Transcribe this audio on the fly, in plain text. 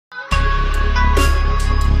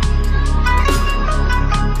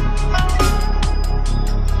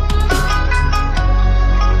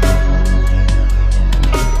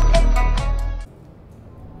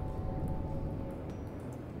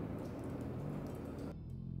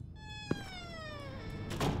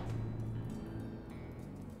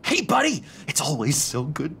Hey, buddy! It's always so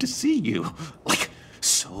good to see you. Like,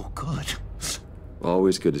 so good.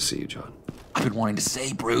 Always good to see you, John. I've been wanting to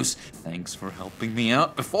say, Bruce, thanks for helping me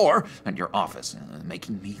out before at your office,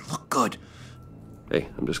 making me look good. Hey,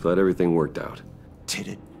 I'm just glad everything worked out. Did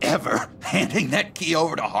it ever? Handing that key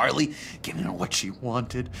over to Harley, giving her what she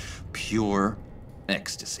wanted. Pure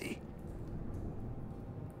ecstasy.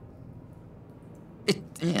 It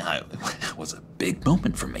was a big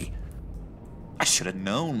moment for me. I should have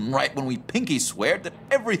known right when we pinky sweared that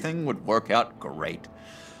everything would work out great.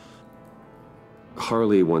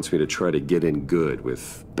 Harley wants me to try to get in good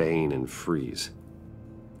with Bane and Freeze.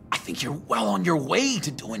 I think you're well on your way to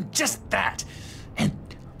doing just that. And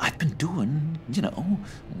I've been doing,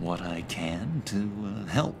 what I can to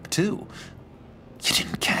help, too. You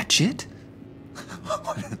didn't catch it?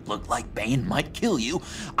 When it looked like Bane might kill you,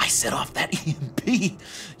 I set off that EMP,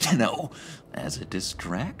 as a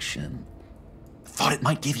distraction. Thought it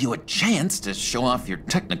might give you a chance to show off your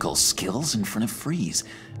technical skills in front of Freeze.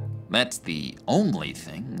 That's the only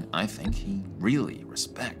thing I think he really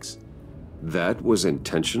respects. That was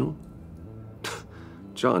intentional?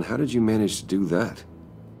 John, how did you manage to do that?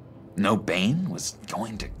 No Bane was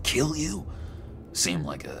going to kill you? Seemed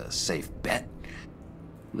like a safe bet.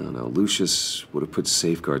 No, Lucius would have put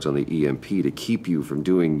safeguards on the EMP to keep you from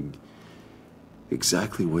doing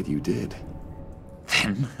exactly what you did.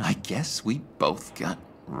 Then I guess we both got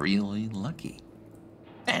really lucky.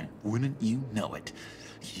 And wouldn't you know it,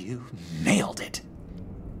 you nailed it.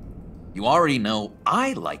 You already know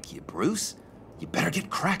I like you, Bruce. You better get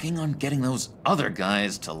cracking on getting those other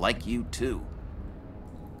guys to like you too.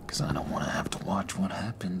 'Cause I don't want to have to watch what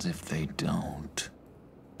happens if they don't.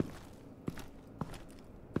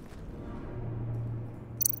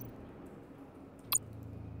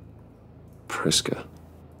 Priska.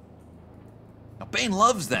 Now, Bane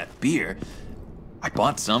loves that beer. I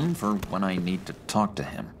bought some for when I need to talk to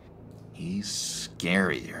him. He's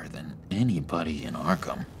scarier than anybody in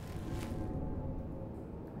Arkham.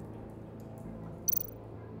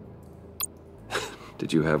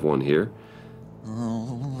 Did you have one here?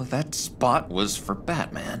 Oh, that spot was for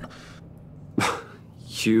Batman.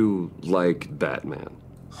 You like Batman.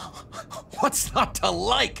 What's not to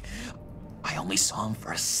like? I only saw him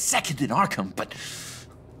for a second in Arkham, but...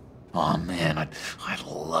 oh man, I'd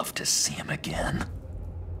love to see him again.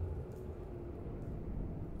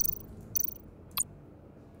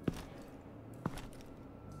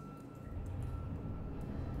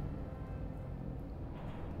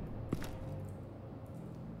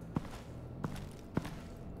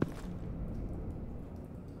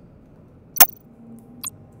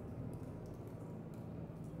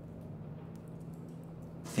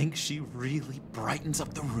 Think she really brightens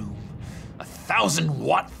up the room.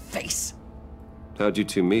 1,000-watt face. How'd you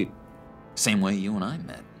two meet? Same way you and I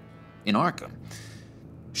met. In Arkham.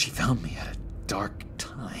 She found me at a dark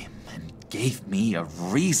time and gave me a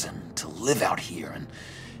reason to live out here and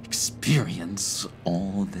experience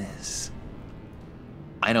all this.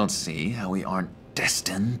 I don't see how we aren't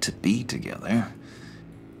destined to be together.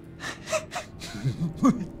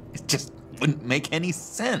 It just wouldn't make any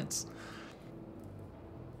sense.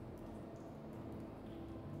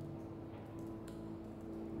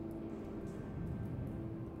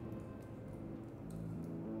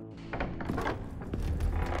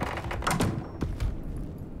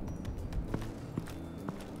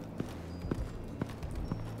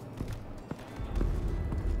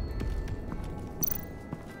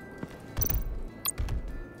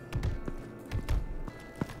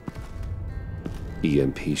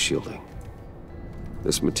 EMP shielding.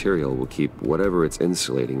 This material will keep whatever it's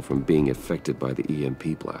insulating from being affected by the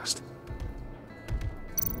EMP blast.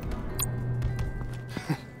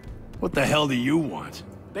 What the hell do you want?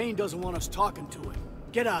 Bane doesn't want us talking to him.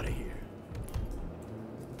 Get out of here.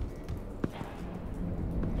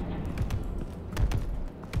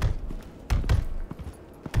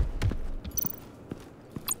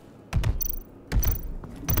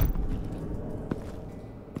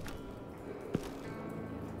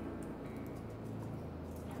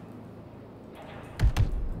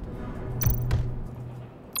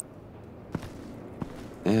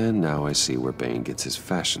 And now I see where Bane gets his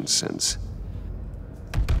fashion sense.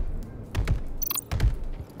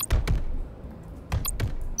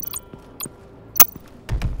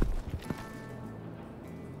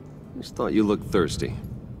 Just thought you looked thirsty.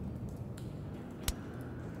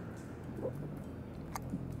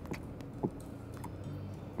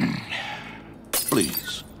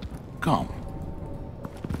 Please, come.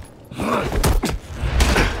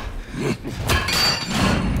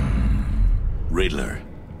 Riddler,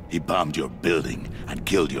 he bombed your building and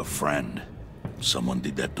killed your friend. Someone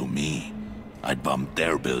did that to me, I'd bomb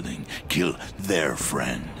their building, kill their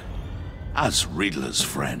friend. As Riddler's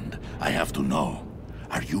friend, I have to know,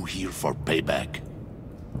 are you here for payback?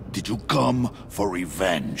 Did you come for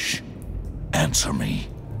revenge? Answer me,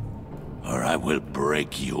 or I will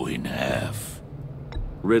break you in half.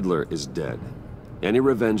 Riddler is dead. Any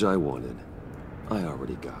revenge I wanted, I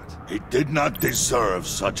already got. He did not deserve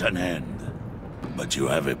such an end. But you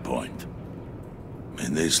have a point.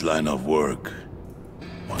 In this line of work,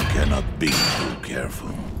 one cannot be too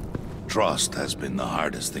careful. Trust has been the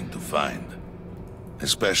hardest thing to find,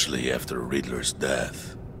 especially after Riddler's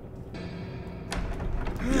death.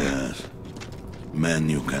 Yes, men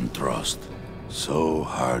you can trust. So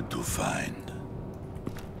hard to find.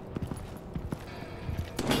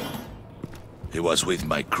 He was with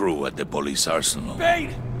my crew at the police arsenal.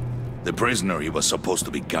 Bane! The prisoner he was supposed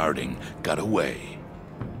to be guarding got away.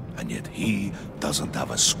 And yet he doesn't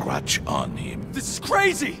have a scratch on him. This is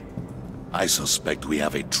crazy! I suspect we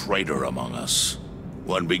have a traitor among us.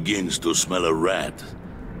 One begins to smell a rat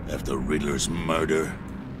after Riddler's murder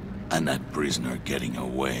and that prisoner getting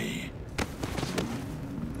away.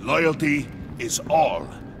 Loyalty is all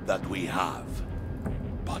that we have.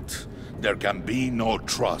 But there can be no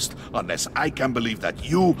trust unless I can believe that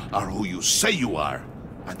you are who you say you are,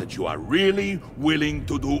 and that you are really willing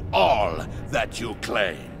to do all that you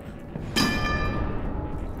claim.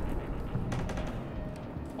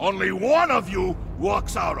 Only one of you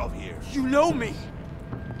walks out of here. You know me!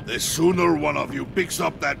 The sooner one of you picks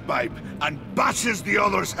up that pipe and bashes the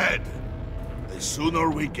other's head, the sooner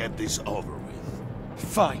we get this over with.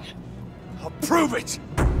 Fine. I'll prove it!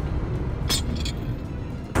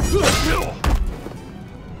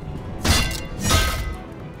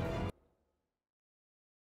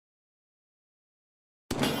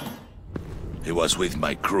 He was with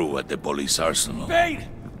my crew at the police arsenal. Bane!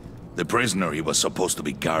 The prisoner he was supposed to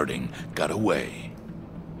be guarding got away.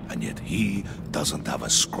 And yet he doesn't have a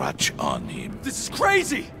scratch on him. This is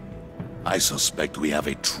crazy! I suspect we have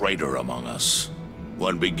a traitor among us.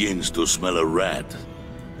 One begins to smell a rat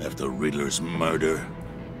after Riddler's murder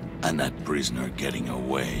and that prisoner getting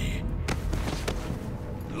away.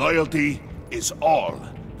 Loyalty is all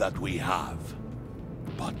that we have.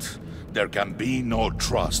 But there can be no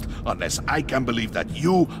trust unless I can believe that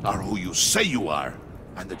you are who you say you are,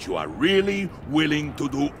 and that you are really willing to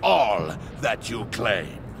do all that you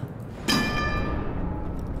claim.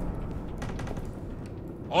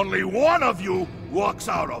 Only one of you walks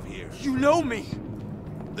out of here. You know me!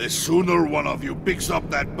 The sooner one of you picks up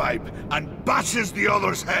that pipe and bashes the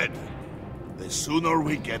other's head, the sooner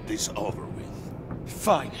we get this over with.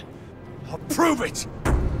 Fine. I'll prove it!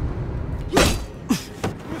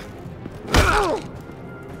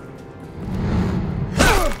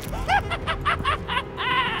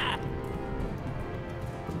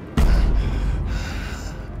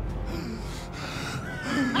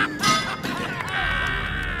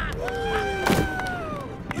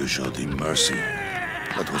 You showed him mercy.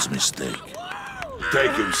 That was a mistake.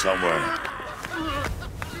 Take him somewhere.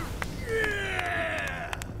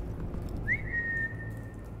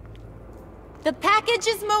 The package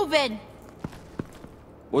is moving!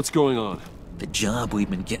 What's going on? The job we've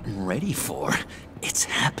been getting ready for. It's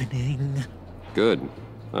happening. Good.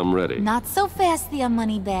 I'm ready. Not so fast, the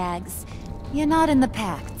money bags. You're not in the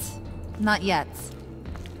pact. Not yet.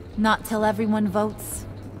 Not till everyone votes.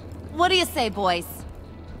 What do you say, boys?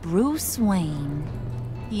 Bruce Wayne.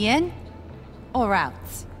 In or out?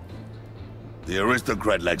 The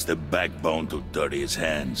aristocrat lacks the backbone to dirty his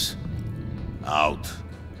hands. Out.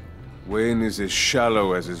 Wayne is as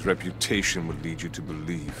shallow as his reputation would lead you to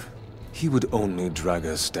believe. He would only drag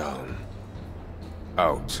us down.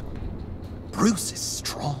 Out. Bruce is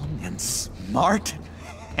strong and smart and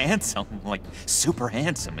handsome, like super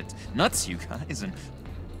handsome. It's nuts, you guys, and...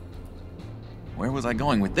 Where was I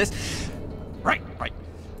going with this? Right.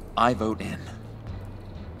 I vote in.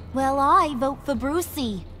 Well, I vote for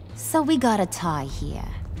Brucey. So we got a tie here.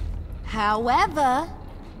 However,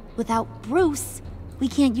 without Bruce, we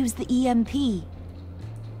can't use the EMP.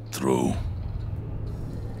 True.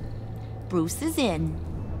 Bruce is in.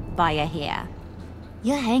 By a hair.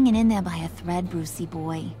 You're hanging in there by a thread, Brucey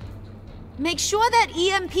boy. Make sure that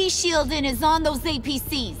EMP shielding is on those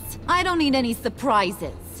APCs. I don't need any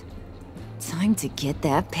surprises. Time to get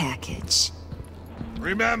that package.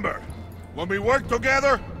 Remember, when we work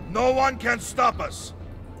together, no one can stop us.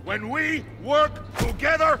 When we work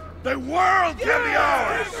together, the world can be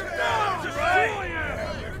ours!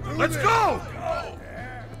 Let's go!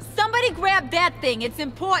 Somebody grab that thing, it's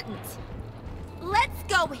important. Let's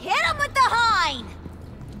go hit him with the hind!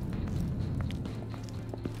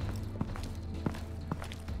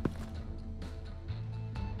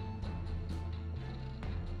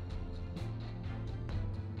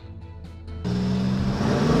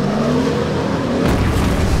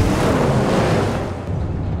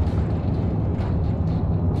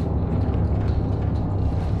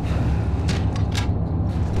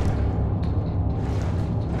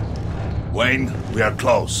 Wayne, we are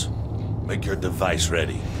close. Make your device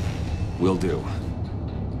ready. Will do.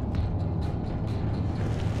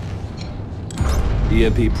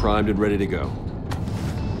 EMP primed and ready to go.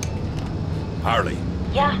 Harley,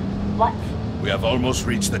 Yeah, what? we have almost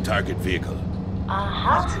reached the target vehicle.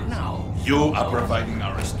 Uh-huh. You are providing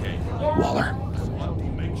our escape. Waller,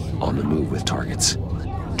 on the move with targets.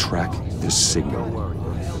 Track the signal.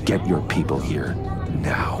 Get your people here,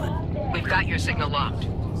 now. We've got your signal locked.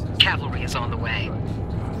 Cavalry is on the way.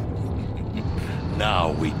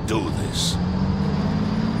 Now we do this.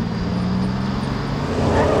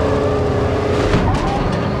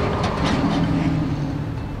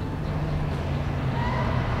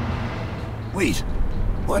 Wait,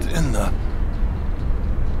 what in the...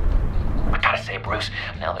 I gotta say, Bruce,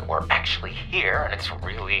 now that we're actually here and it's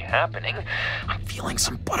really happening, I'm feeling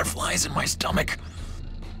some butterflies in my stomach.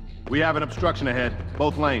 We have an obstruction ahead,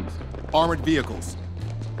 both lanes. Armored vehicles.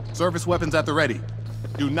 Service weapons at the ready.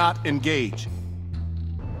 Do not engage.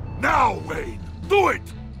 Now, Wayne! Do it!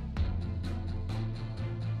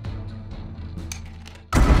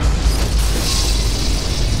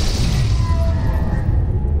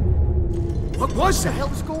 What was that? What the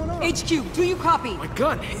hell is going on? HQ, do you copy? My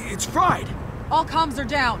gun, it's fried. All comms are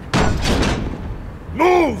down.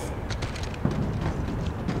 Move!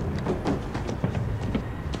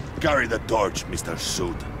 Carry the torch, Mr.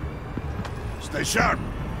 Suit. Stay sharp.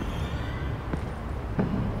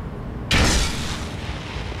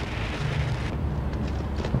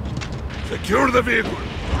 Secure the vehicle.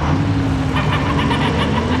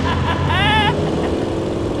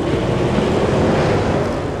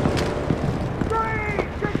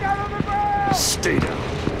 Stay down.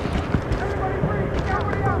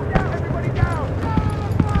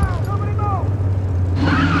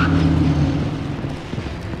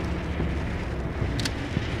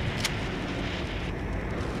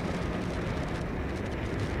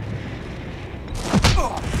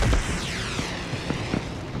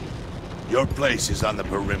 Your place is on the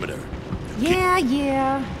perimeter.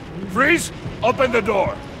 Yeah. Freeze! Open the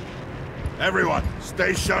door! Everyone,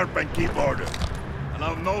 stay sharp and keep order.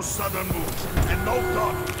 Allow no sudden moves, and no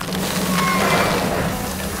talking.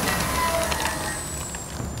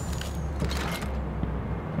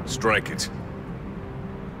 Strike it.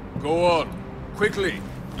 Go on. Quickly.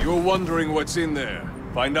 You're wondering what's in there.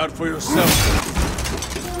 Find out for yourself.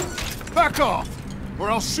 Back off, or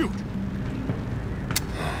I'll shoot.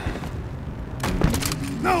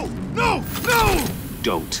 No! No! No!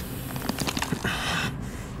 Don't.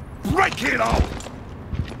 Break it out!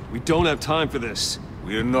 We don't have time for this.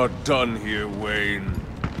 We're not done here, Wayne.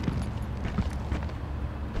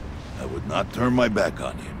 I would not turn my back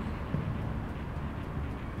on him.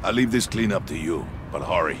 I'll leave this cleanup to you, but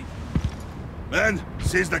hurry. Men,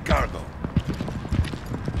 seize the cargo.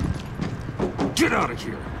 Get out of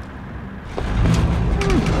here!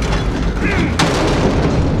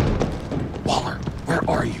 Waller, where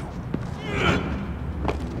are you?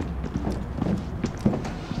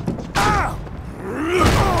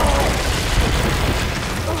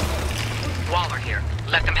 Waller here.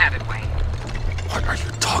 Let them have it, Wayne. What are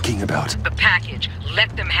you talking about? The package.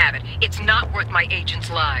 Let them have it. It's not worth my agents'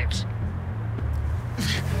 lives.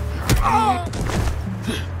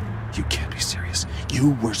 You can't be serious.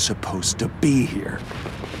 You were supposed to be here.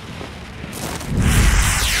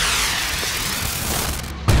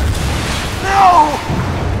 No!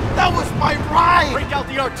 That was my ride! Break out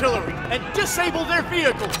the artillery and disable their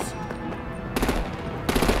vehicles!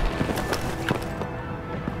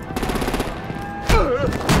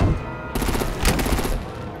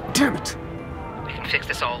 Damn it! We can fix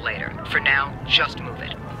this all later. For now, just move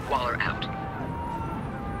it. Waller out.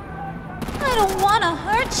 I don't want to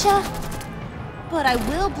hurt ya, but I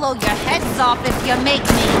will blow your heads off if you make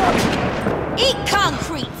me. Eat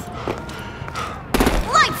concrete!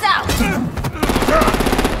 Lights out!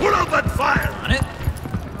 Put up that fire! On it.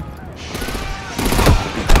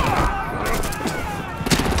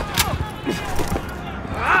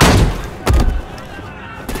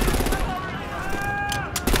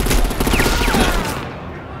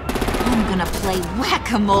 I'm gonna play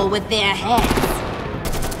whack-a-mole with their heads.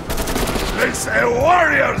 It's a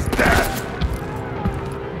warrior's death!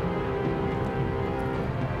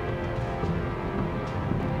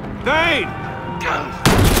 Thane!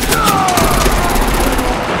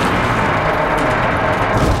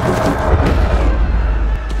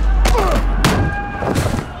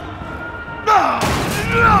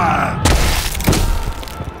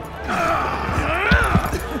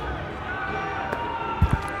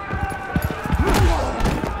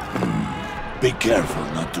 Be careful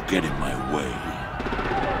not to get in my way.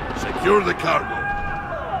 Secure the cargo.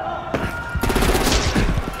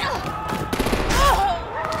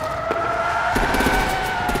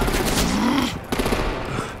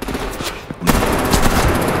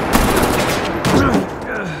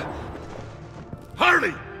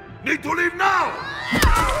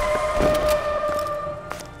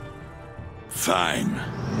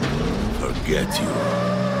 forget you.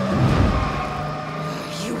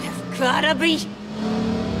 You have gotta be...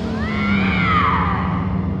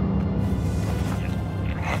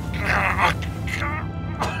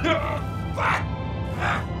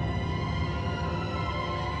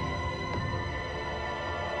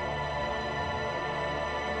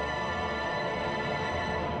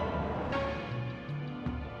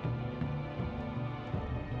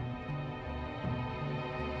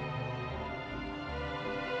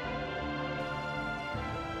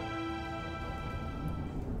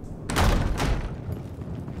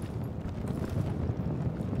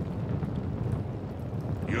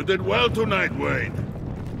 You did well tonight, Wayne.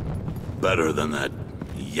 Better than that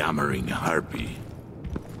yammering harpy.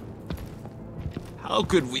 How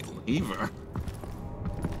could we leave her?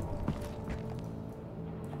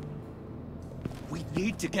 We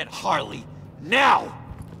need to get Harley, now!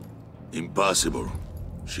 Impossible.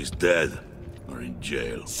 She's dead, or in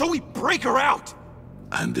jail. So we break her out!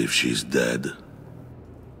 And if she's dead?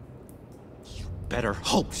 You better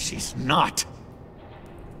hope she's not.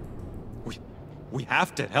 We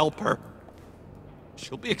have to help her.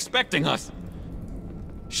 She'll be expecting us.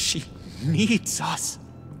 She needs us.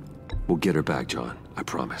 We'll get her back, John. I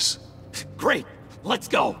promise. Great. Let's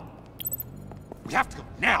go. We have to go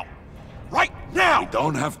now. Right now! We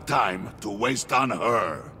don't have time to waste on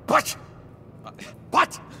her. But...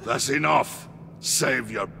 That's enough.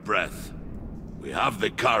 Save your breath. We have the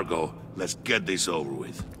cargo. Let's get this over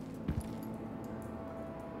with.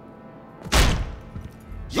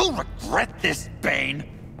 You'll regret this, Bane!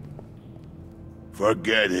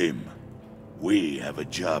 Forget him. We have a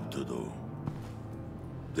job to do.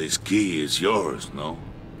 This key is yours, no?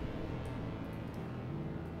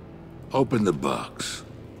 Open the box.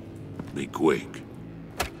 Be quick.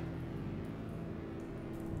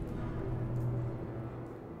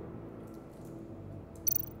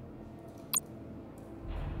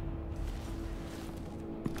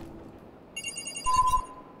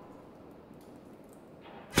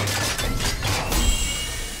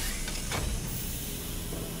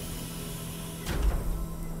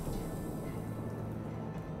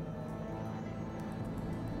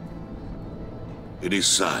 It is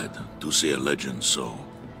sad to see a legend so,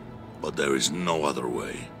 but there is no other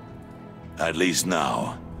way. At least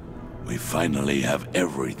now, we finally have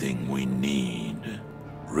everything we need.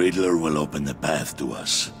 Riddler will open the path to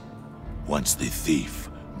us, once the thief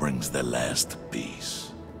brings the last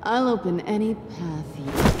piece. I'll open any path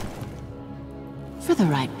you... for the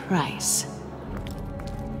right price.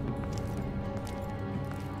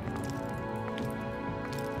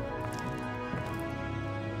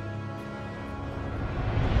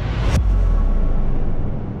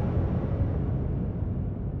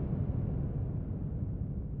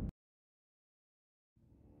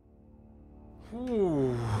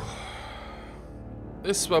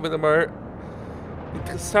 Das war wieder mal eine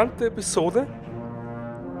interessante Episode.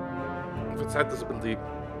 Verzeiht, dass ein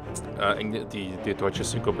bisschen die deutsche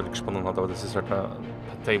Synchro gesponnen hat, aber das ist halt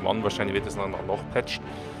Day One, wahrscheinlich wird das noch patchen.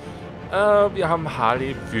 Wir haben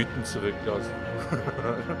Harley wütend zurückgelassen.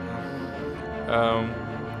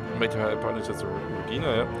 Mit her apology to Regina,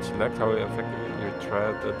 yeah. She liked how effectively you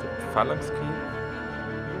tried the Phalanx Key.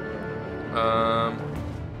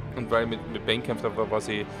 Und weil ich mit Bane kämpft habe, war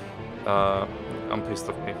sie am pissed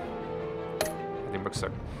auf mich. Hat immer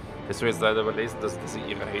gesagt. Das soll jetzt leider überlesen, dass ich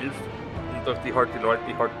ihrer helfe. Und durch die Leute,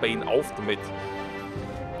 die halt Bane auf damit.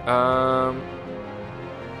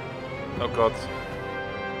 Oh Gott.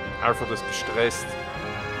 Alfred ist gestresst.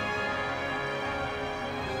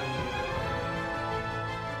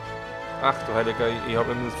 Ach du Heiliger, ich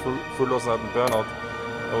habe einen fulllosen Burnout.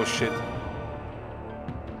 Oh shit.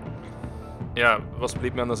 Ja, was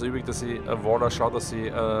blieb mir anders übrig, dass ich Waller schaue, dass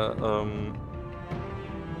ich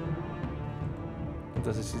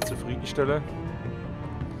sie zufriedenstelle.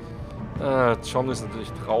 John ist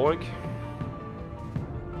natürlich traurig.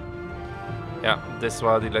 Ja, das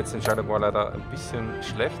war die letzte Entscheidung, war leider ein bisschen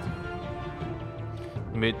schlecht.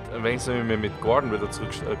 Wenn sie mir mit Gordon wieder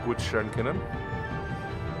zurück gut stellen können.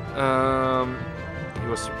 He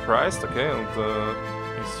was surprised, okay, und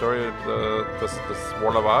he's sorry, dass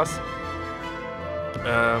Waller war's.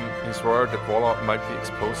 He's worried that Waller might be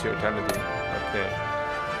exposed to your eternity. Okay.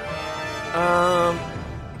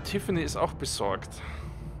 Tiffany ist auch besorgt.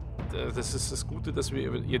 Das ist das Gute, dass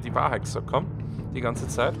wir ihr die Wahrheit gesagt haben, die ganze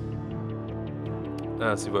Zeit.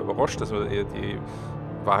 Sie war überrascht, dass wir ihr die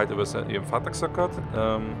Wahrheit über ihren Vater gesagt hat.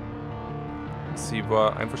 Sie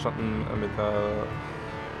war einverstanden mit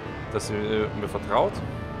dass sie mir vertraut.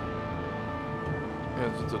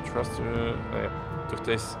 Ja, trust, durch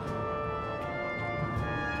das.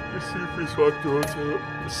 Hilfe sorgt für unsere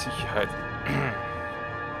Sicherheit.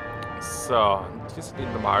 So, und hier sind die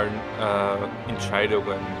normalen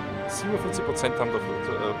Entscheidungen. 47% haben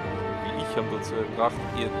dafür, wie ich, haben dazu gebracht,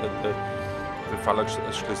 den Fall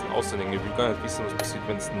schließen auszudenken. Ich will gar nicht wissen, was passiert,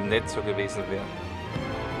 wenn es nicht so gewesen wäre.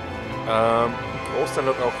 Ein Großteil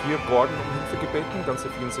hat auch hier Gordon um Hilfe gebeten, ganze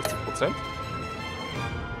 64%.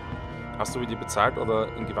 Hast du die bezahlt oder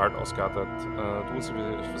in Gewalt ausgeartet? Du sie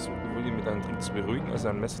versuchten, Willy mit einem Trick zu beruhigen, als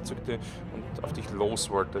er ein Messer zückte und auf dich los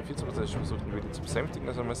wollte. 14% versuchten, Willy zu besänftigen,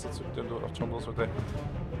 als er ein Messer zückte und du auf John los wollte.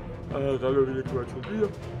 Hallo, wieder Gewalt von dir.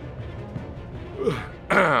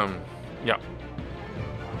 Ja.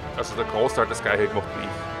 Also der Großteil hat das gleiche gemacht wie ich.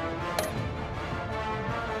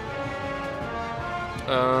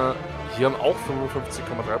 Hier haben auch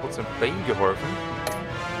 55,3% Bane geholfen.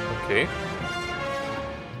 Okay.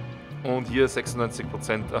 Und hier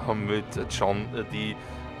 96% haben mit John den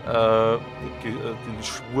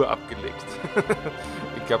Schwur abgelegt.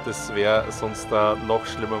 Ich glaube, das wäre sonst noch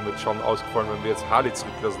schlimmer mit John ausgefallen, wenn wir jetzt Harley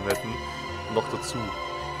zurücklassen hätten. Noch dazu.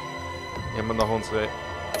 Hier haben wir noch unsere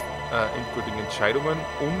endgültigen Entscheidungen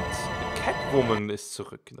und Catwoman ist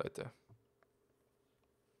zurück, Leute.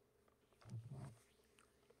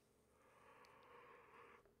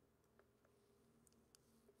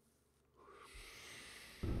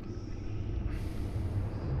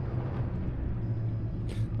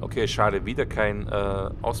 Okay, schade, wieder kein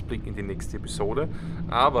Ausblick in die nächste Episode.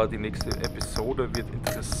 Aber die nächste Episode wird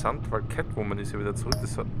interessant, weil Catwoman ist ja wieder zurück.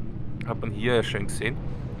 Das hat man hier ja schön gesehen.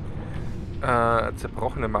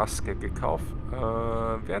 Zerbrochene Maske gekauft.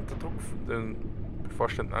 Während der Druck den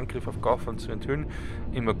bevorstehenden Angriff auf Gotham zu enthüllen,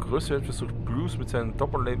 immer größer wird, versucht Bruce mit seinem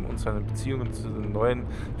Doppelleben und seinen Beziehungen zu den neuen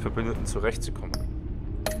Verbündeten zurechtzukommen.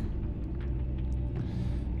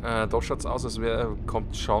 Da schaut es aus, als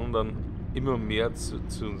kommt John dann immer mehr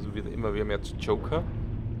wird immer mehr zu Joker.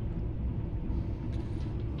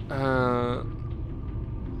 Aber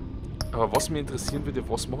was mich interessieren würde,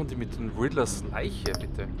 was machen die mit den Riddlers Leiche,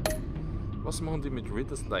 bitte? Was machen die mit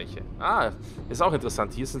Riddlers Leiche? Ah, ist auch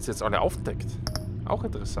interessant. Hier sind sie jetzt alle aufgedeckt. Auch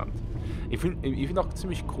interessant. Ich find auch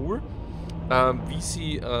ziemlich cool, wie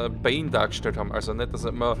sie Bane dargestellt haben. Also nicht, dass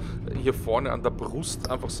er immer hier vorne an der Brust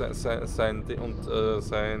einfach sein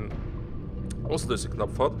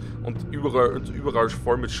Auslöseknopf hat und überall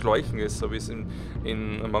voll mit Schläuchen ist, so wie es in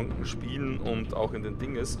manchen Spielen und auch in den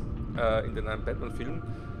Dingen ist, in den einen Batman-Filmen.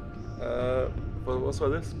 Was war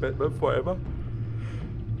das? Batman Forever?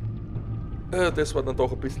 Das war dann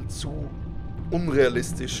doch ein bisschen zu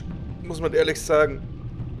unrealistisch, muss man ehrlich sagen.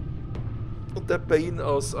 Und der Bane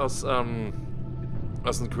aus dem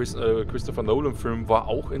Christopher Nolan-Film war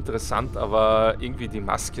auch interessant, aber irgendwie die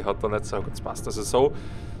Maske hat da nicht so gut gepasst. Also so,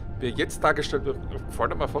 wie er jetzt dargestellt wird,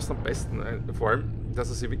 gefällt mir fast am besten. Vor allem, dass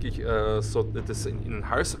er sich wirklich so das in den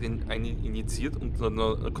Hals injiziert und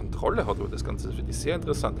eine Kontrolle hat über das Ganze. Das finde ich sehr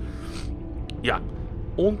interessant. Ja,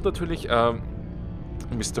 und natürlich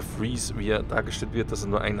Mr. Freeze, wie er dargestellt wird, dass er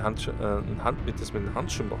nur mit dem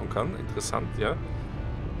Handschuh machen kann. Interessant, ja.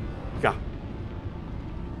 Ja.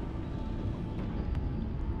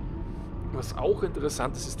 Was auch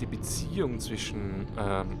interessant ist, ist die Beziehung zwischen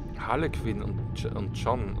Harley Quinn und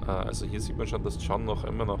John. Also hier sieht man schon, dass John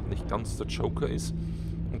immer noch nicht ganz der Joker ist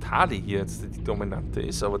und Harley hier jetzt die Dominante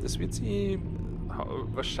ist, aber das wird sie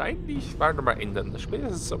wahrscheinlich bald mal ändern.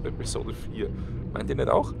 Spätestens ab Episode 4. Meint ihr nicht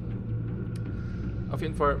auch? Auf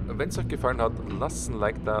jeden Fall, wenn es euch gefallen hat, lasst ein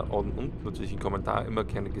Like da und natürlich einen Kommentar, immer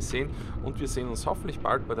gerne gesehen. Und wir sehen uns hoffentlich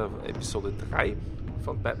bald bei der Episode 3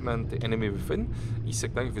 von Batman, The Enemy Within. Ich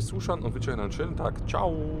sage danke fürs Zuschauen und wünsche euch noch einen schönen Tag.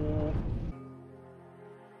 Ciao!